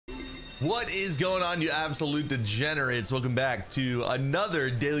What is going on, you absolute degenerates? Welcome back to another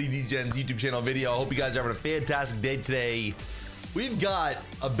Daily Degens YouTube channel video. I hope you guys are having a fantastic day today. We've got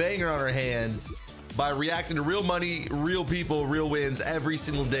a banger on our hands by reacting to real money, real people, real wins every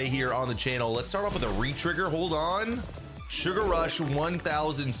single day here on the channel. Let's start off with a re-trigger. Hold on. Sugar Rush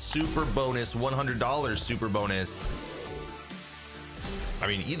 1000 super bonus, $100 super bonus. I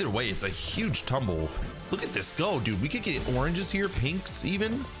mean, either way, it's a huge tumble. Look at this go, dude. We could get oranges here, pinks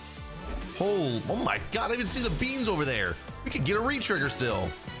even. Oh my god, I even see the beans over there. We could get a re-trigger still.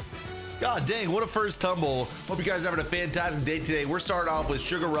 God dang, what a first tumble. Hope you guys are having a fantastic day today. We're starting off with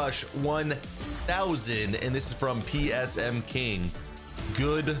Sugar Rush 1000, and this is from PSM King.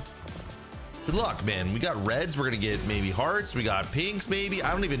 Good luck, man. We got reds, we're gonna get maybe hearts, we got pinks maybe. I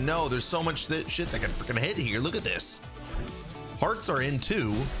don't even know. There's so much shit that can freaking hit here. Look at this. Hearts are in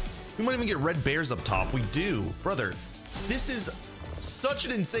too. We might even get red bears up top. We do. Brother, this is such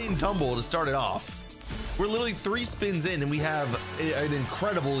an insane tumble to start it off. We're literally 3 spins in and we have an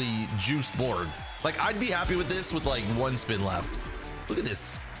incredibly juiced board. Like, I'd be happy with this with like 1 spin left. Look at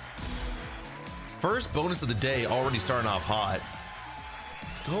this. First bonus of the day already starting off hot.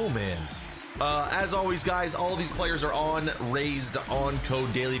 Let's go, man. As always, guys, all of these players are on raised on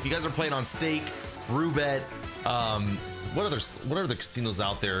code daily. If you guys are playing on stake, roulette, what are the casinos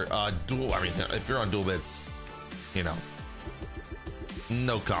out there? Dual, I mean, if you're on dual bits, you know,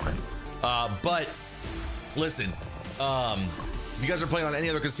 no comment. But listen, if you guys are playing on any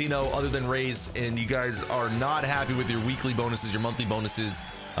other casino other than raised and you guys are not happy with your weekly bonuses, your monthly bonuses,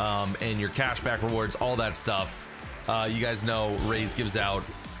 and your cashback rewards, all that stuff, you guys know raised gives out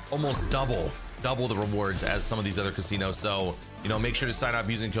almost double the rewards as some of these other casinos. So, you know, make sure to sign up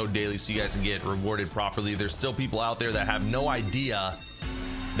using code daily so you guys can get rewarded properly. There's still people out there that have no idea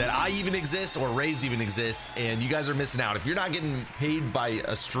that I even exist or raised even exists, and you guys are missing out. If you're not getting paid by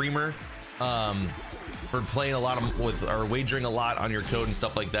a streamer for playing a lot with or wagering a lot on your code and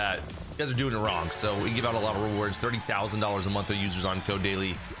stuff like that, you guys are doing it wrong. So we give out a lot of rewards. $30,000 a month of users on code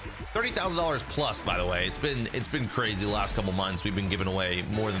daily. $30,000 plus, by the way. It's been crazy the last couple months. We've been giving away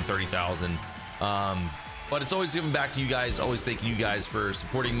more than 30,000. But it's always giving back to you guys. Always thanking you guys for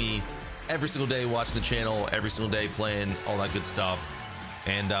supporting me every single day, watching the channel every single day, playing all that good stuff.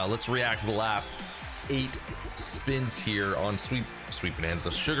 And let's react to the last 8 spins here on Sweet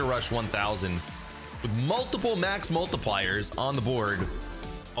Bonanza. Sugar Rush 1000 with multiple max multipliers on the board.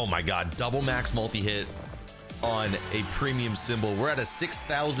 Oh my god, double max multi-hit on a premium symbol. We're at a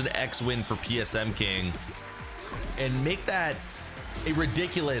 6,000x win for PSM King, and make that a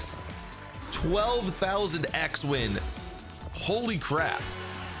ridiculous 12,000x win. Holy crap,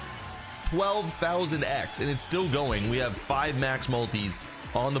 12,000x, and it's still going. We have 5 max multis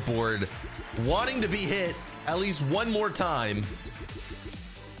on the board, wanting to be hit at least one more time.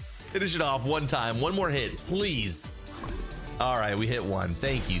 Finish it off one time, one more hit, please. All right, we hit one.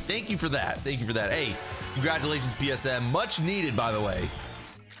 Thank you for that. Hey, congratulations, PSM. Much needed, by the way.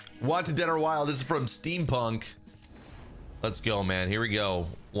 Wanted Dead or Wild. This is from Steampunk. Let's go, man. Here we go.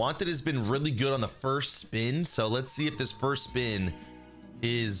 Wanted has been really good on the first spin, so let's see if this first spin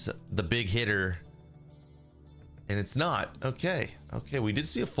is the big hitter. And it's not. Okay, we did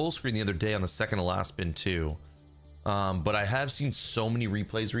see a full screen the other day on the second to last spin too, but I have seen so many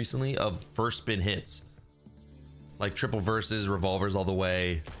replays recently of first spin hits, like triple verses, revolvers all the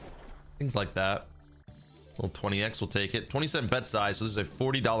way, things like that. Little 20x, we'll take it. 20-cent bet size, so this is a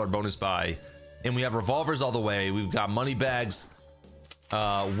 $40 bonus buy, and we have revolvers all the way. We've got money bags,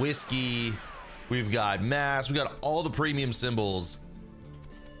 whiskey, we've got mass, we got all the premium symbols,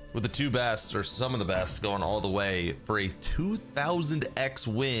 with the 2 best, or some of the best, going all the way for a 2,000x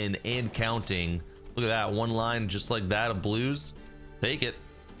win and counting. Look at that, one line just like that of blues. Take it.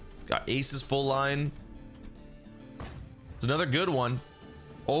 Got aces full line. It's another good one.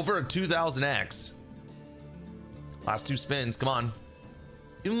 Over a 2,000x. Last 2 spins, come on.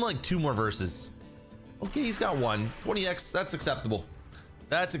 Give him like 2 more verses. Okay, he's got 1. 20x, that's acceptable.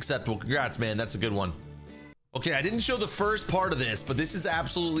 That's acceptable. Congrats, man, that's a good one. Okay, I didn't show the first part of this, but this is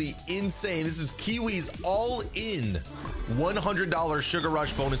absolutely insane. This is Kiwi's all in $100 Sugar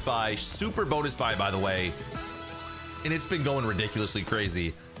Rush bonus buy, super bonus buy, by the way. And it's been going ridiculously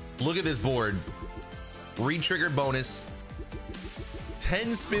crazy. Look at this board. Re-triggered bonus.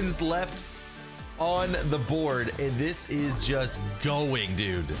 10 spins left on the board, and this is just going,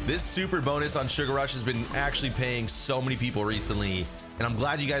 dude. This super bonus on Sugar Rush has been actually paying so many people recently, and I'm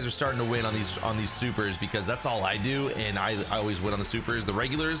glad you guys are starting to win on these supers, because that's all I do, and I always win on the supers. The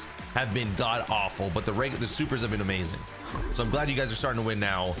regulars have been god awful, but the supers have been amazing. So I'm glad you guys are starting to win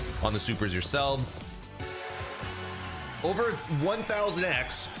now on the supers yourselves. Over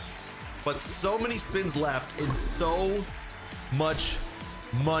 1000x but so many spins left and so much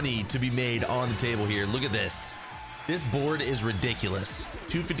money to be made on the table here. Look at this. This board is ridiculous.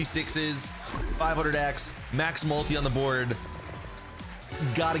 256s, 500x, max multi on the board.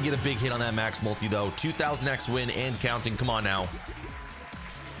 Got to get a big hit on that max multi though. 2000x win and counting. Come on now.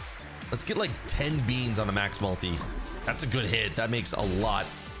 Let's get like 10 beans on a max multi. That's a good hit. That makes a lot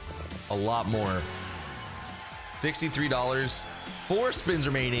more. $63. 4 spins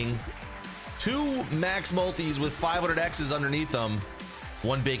remaining. 2 max multis with 500x's underneath them.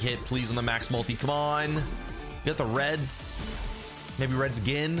 1 big hit, please, on the max multi. Come on. Get the reds. Maybe reds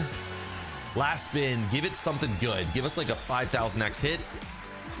again. Last spin. Give it something good. Give us like a 5000x hit.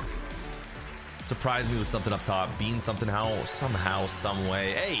 Surprise me with something up top. Bean something somehow, some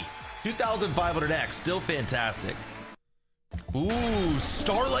way. Hey, 2500x. Still fantastic. Ooh,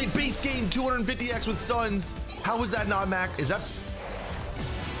 Starlight base game 250x with Suns. How is that not max?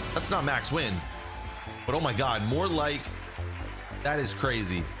 That's not max win. But oh my God, more like, that is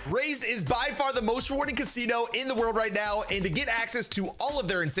crazy. Raised is by far the most rewarding casino in the world right now. And to get access to all of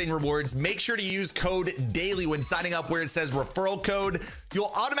their insane rewards, make sure to use code DAILY when signing up where it says referral code.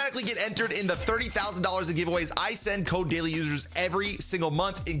 You'll automatically get entered in the $30,000 in giveaways I send code DAILY users every single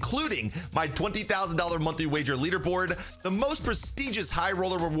month, including my $20,000 monthly wager leaderboard, the most prestigious high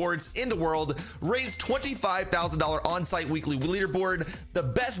roller rewards in the world, Raised $25,000 on-site weekly leaderboard, the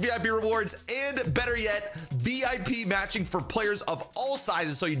best VIP rewards, and better yet, VIP matching for players of all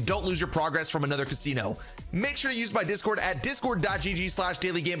sizes so you don't lose your progress from another casino. Make sure to use my Discord at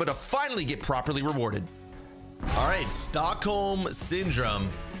discord.gg/dailygambler to finally get properly rewarded. All right, Stockholm Syndrome.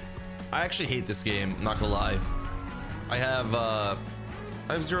 I actually hate this game, I'm not gonna lie. I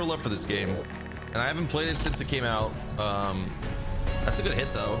have zero love for this game, and I haven't played it since it came out. That's a good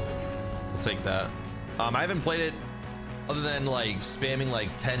hit though. I'll take that. I haven't played it other than like spamming like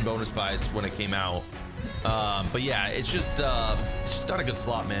 10 bonus buys when it came out. But yeah, it's just not a good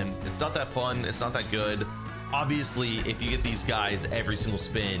slot, man. It's not that fun. It's not that good. Obviously, if you get these guys every single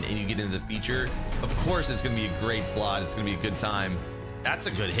spin and you get into the feature, of course it's gonna be a great slot. It's gonna be a good time. That's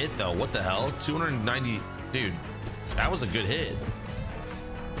a good hit though. What the hell? 290, dude. That was a good hit.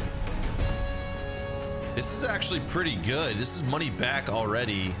 This is actually pretty good. This is money back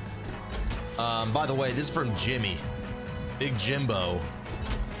already. By the way, this is from Jimmy, Big Jimbo.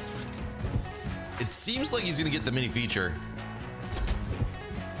 It seems like he's gonna get the mini feature,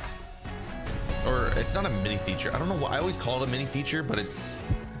 or it's not a mini feature. I don't know why I always call it a mini feature, but it's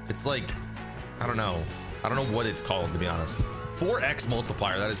like, I don't know what it's called, to be honest. 4x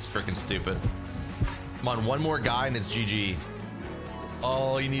multiplier. That is freaking stupid. Come on, one more guy and it's GG.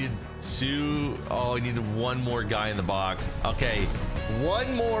 Oh, you needed 2. Oh, you needed 1 more guy in the box. Okay,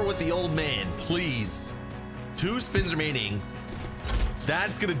 1 more with the old man, please. 2 spins remaining.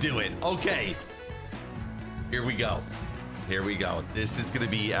 That's gonna do it. Okay. Here we go. Here we go. This is going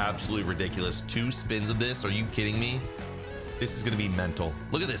to be absolutely ridiculous. 2 spins of this. Are you kidding me? This is going to be mental.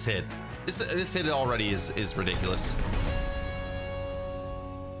 Look at this hit. This hit already is ridiculous.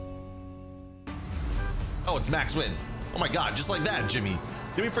 Oh, it's max win. Oh my God, just like that, Jimmy.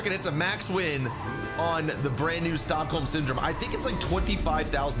 Jimmy freaking hits a max win on the brand new Stockholm Syndrome. I think it's like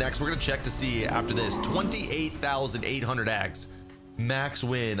 25,000x. We're going to check to see after this. 28,800x. Max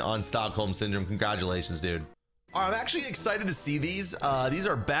win on Stockholm Syndrome. Congratulations, dude. I'm actually excited to see these. These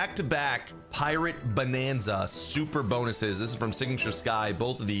are back-to-back Pirate Bonanza super bonuses. This is from Signature Sky.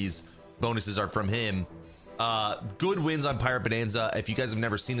 Both of these bonuses are from him. Good wins on Pirate Bonanza. If you guys have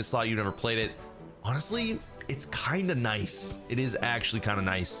never seen this slot, you've never played it, honestly, it's kind of nice. It is actually kind of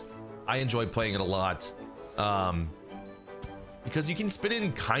nice. I enjoy playing it a lot because you can spin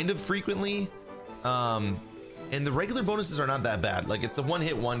in kind of frequently, and the regular bonuses are not that bad. Like, it's a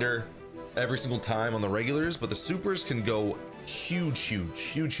one-hit wonder every single time on the regulars, but the supers can go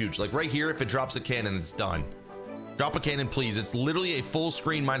huge. Like right here, if it drops a cannon, it's done. Drop a cannon, please. It's literally a full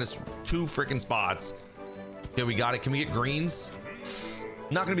screen minus 2 freaking spots. Okay, we got it. Can we get greens?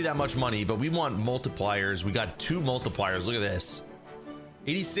 Not gonna be that much money, but we want multipliers. We got 2 multipliers. Look at this.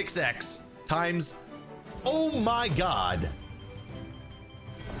 86x times, oh my God,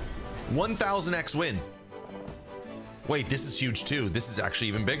 1000x win. Wait, this is huge too. This is actually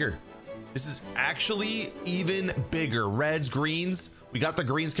even bigger. This is actually even bigger. Reds, greens. We got the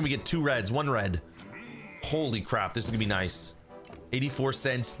greens. Can we get 2 reds? 1 red. Holy crap. This is gonna be nice. 84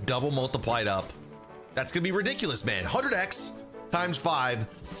 cents double multiplied up. That's gonna be ridiculous, man. 100x times 5,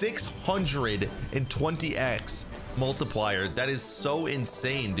 620x multiplier. That is so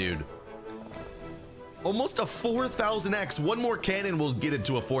insane, dude. Almost a 4000x. 1 more cannon will get it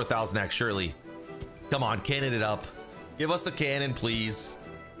to a 4000x, surely. Come on, cannon it up. Give us the cannon, please.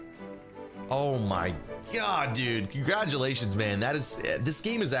 Oh my God, dude. Congratulations, man. This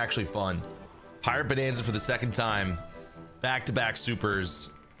game is actually fun. Pirate Bonanza for the second time. Back-to-back supers.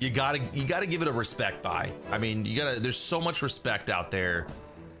 You gotta give it a respect buy. I mean, there's so much respect out there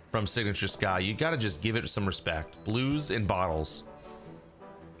from Signature Sky. You gotta just give it some respect. Blues and bottles.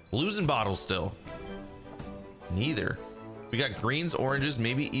 Blues and bottles still. Neither. We got greens, oranges,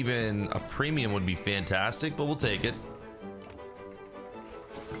 maybe even a premium would be fantastic, but we'll take it.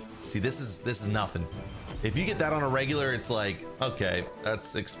 See, this is nothing. If you get that on a regular, it's like, okay,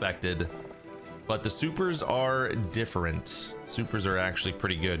 that's expected. But the supers are different. Supers are actually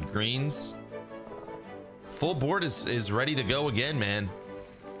pretty good. Greens. Full board is ready to go again, man.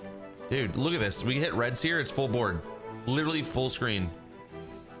 Dude, look at this. We hit reds here, it's full board. Literally full screen.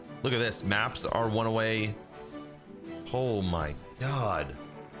 Look at this. Maps are one away. Oh my God.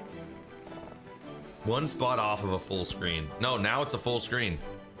 One spot off of a full screen. No, now it's a full screen.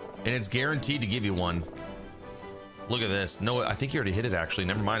 And it's guaranteed to give you one. Look at this. No, I think he already hit it actually.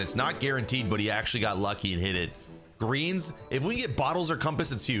 Never mind. It's not guaranteed, but he actually got lucky and hit it. Greens. If we get bottles or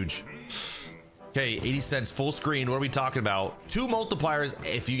compass, it's huge. Okay, 80 cents full screen. What are we talking about? 2 multipliers.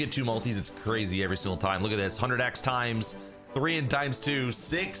 If you get 2 multis, it's crazy every single time. Look at this. 100x times 3 and times 2.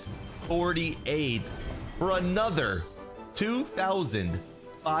 648 for another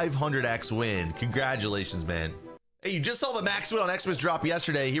 2,500x win. Congratulations, man. Hey, you just saw the max win on Xmas drop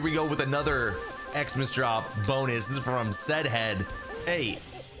yesterday. Here we go with another Xmas drop bonus. This is from Said Head. Hey,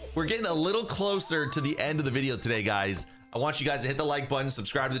 we're getting a little closer to the end of the video today, guys. I want you guys to hit the like button,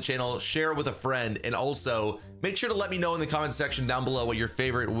 subscribe to the channel, share it with a friend, and also make sure to let me know in the comment section down below what your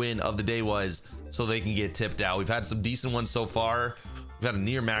favorite win of the day was so they can get tipped out. We've had some decent ones so far. We've had a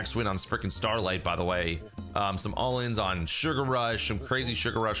near max win on freaking Starlight, by the way. Some all-ins on Sugar Rush, some crazy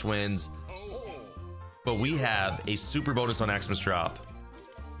Sugar Rush wins. But we have a super bonus on Xmas drop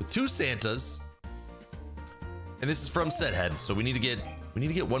with 2 Santas, and this is from Said Head. So we need to get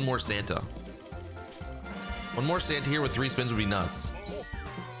one more Santa. One more Santa here with 3 spins would be nuts,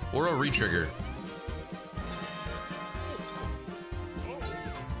 or a retrigger.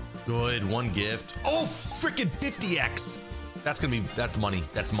 Good, 1 gift. Oh, freaking 50x. That's money. That's money.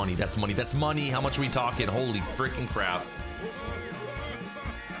 That's money. That's money. How much are we talking? Holy freaking crap.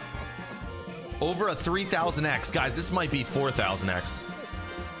 Over a 3,000x. Guys, this might be 4,000x.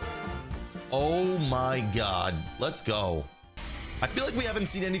 Oh my God. Let's go. I feel like we haven't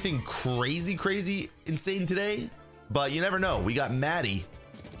seen anything crazy insane today, but you never know. We got Maddie.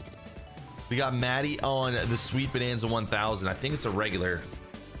 We got Maddie on the Sweet Bonanza 1000. I think it's a regular.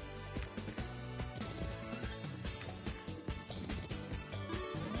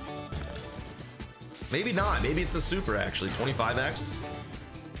 Maybe not. Maybe it's a super, actually. 25x.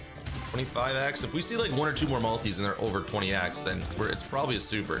 25x. If we see like 1 or 2 more multis and they're over 20x, then it's probably a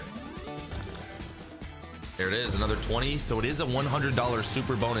super. There it is, another 20. So it is a $100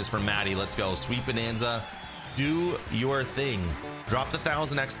 super bonus from Maddie. Let's go. Sweet Bonanza, do your thing. Drop the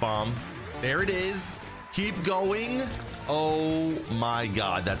 1000x bomb. There it is. Keep going. Oh my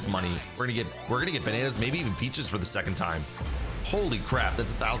God, that's money. We're gonna get bananas, maybe even peaches for the second time. Holy crap,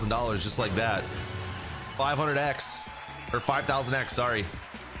 that's $1,000 just like that. 500x or 5,000x. Sorry.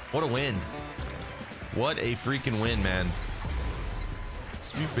 What a win. What a freaking win, man.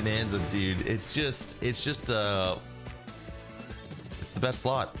 Sweet Bonanza, dude. It's the best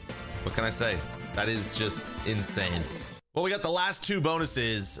slot. What can I say? That is just insane. Well, we got the last 2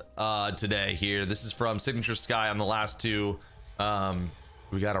 bonuses today here. This is from Signature Sky on the last 2.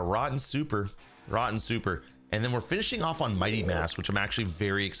 We got a rotten super, and then we're finishing off on Mighty Mask, which I'm actually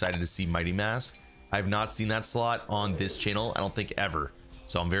very excited to see. Mighty Mask, I have not seen that slot on this channel, I don't think ever.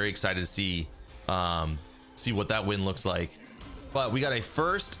 So I'm very excited to see what that win looks like. But we got a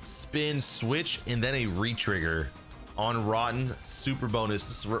first spin switch and then a retrigger on rotten super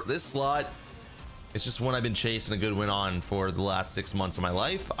bonus. This slot, it's just one I've been chasing a good win on for the last 6 months of my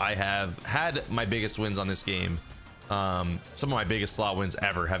life. I have had my biggest wins on this game. Some of my biggest slot wins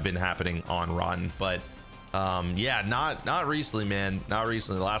ever have been happening on rotten, but yeah, not recently, man. Not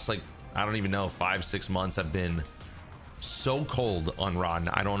recently. The last, like, I don't even know, 5-6 months have been so cold on rotten.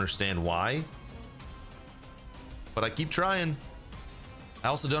 I don't understand why, but I keep trying. I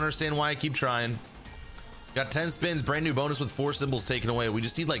also don't understand why I keep trying. Got 10 spins, brand new bonus with 4 symbols taken away. We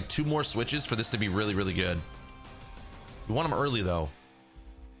just need like 2 more switches for this to be really good. We want them early though.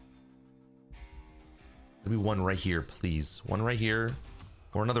 Maybe 1 right here, please. 1 right here,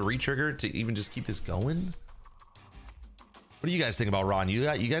 or another retrigger to even just keep this going. What do you guys think about Ron? You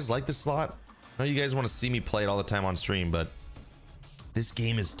guys like this slot? I know you guys want to see me play it all the time on stream, but this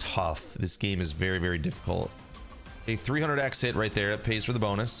game is tough. This game is very difficult. A 300x hit right there. That pays for the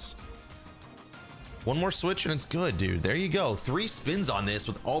bonus. One more switch and it's good, dude. There you go. 3 spins on this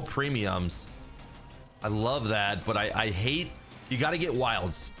with all premiums. I love that, but I hate, you got to get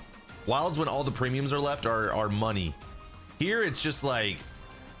wilds. Wilds when all the premiums are left are money. Here it's just like,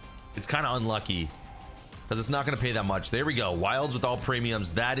 it's kind of unlucky because it's not going to pay that much. There we go. Wilds with all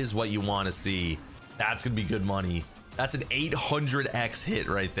premiums. That is what you want to see. That's going to be good money. That's an 800x hit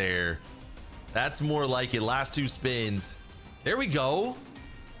right there. That's more like it. Last 2 spins. There we go.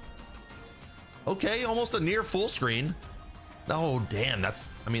 Okay, almost a near full screen. Oh, damn.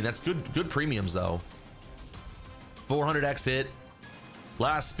 That's, I mean, that's good premiums though. 400x hit.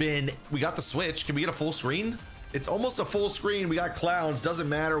 Last spin. We got the switch. Can we get a full screen? It's almost a full screen. We got clowns. Doesn't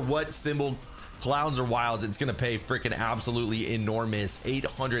matter what symbol, clowns or wilds, it's gonna pay freaking absolutely enormous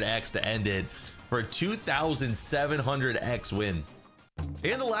 800x to end it for a 2,700x win.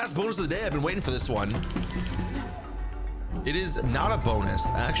 And the last bonus of the day. I've been waiting for this one. It is not a bonus,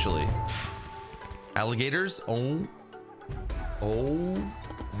 actually. Alligators. Oh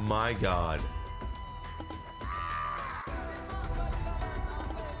my god.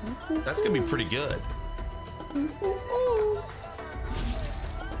 That's gonna be pretty good.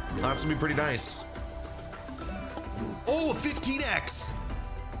 That's gonna be pretty nice. Oh, 15x.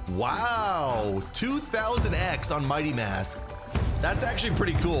 Wow, 2000x on Mighty Mask. That's actually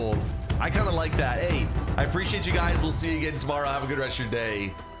pretty cool. I kind of like that. Hey, I appreciate you guys. We'll see you again tomorrow. Have a good rest of your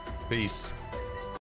day. Peace.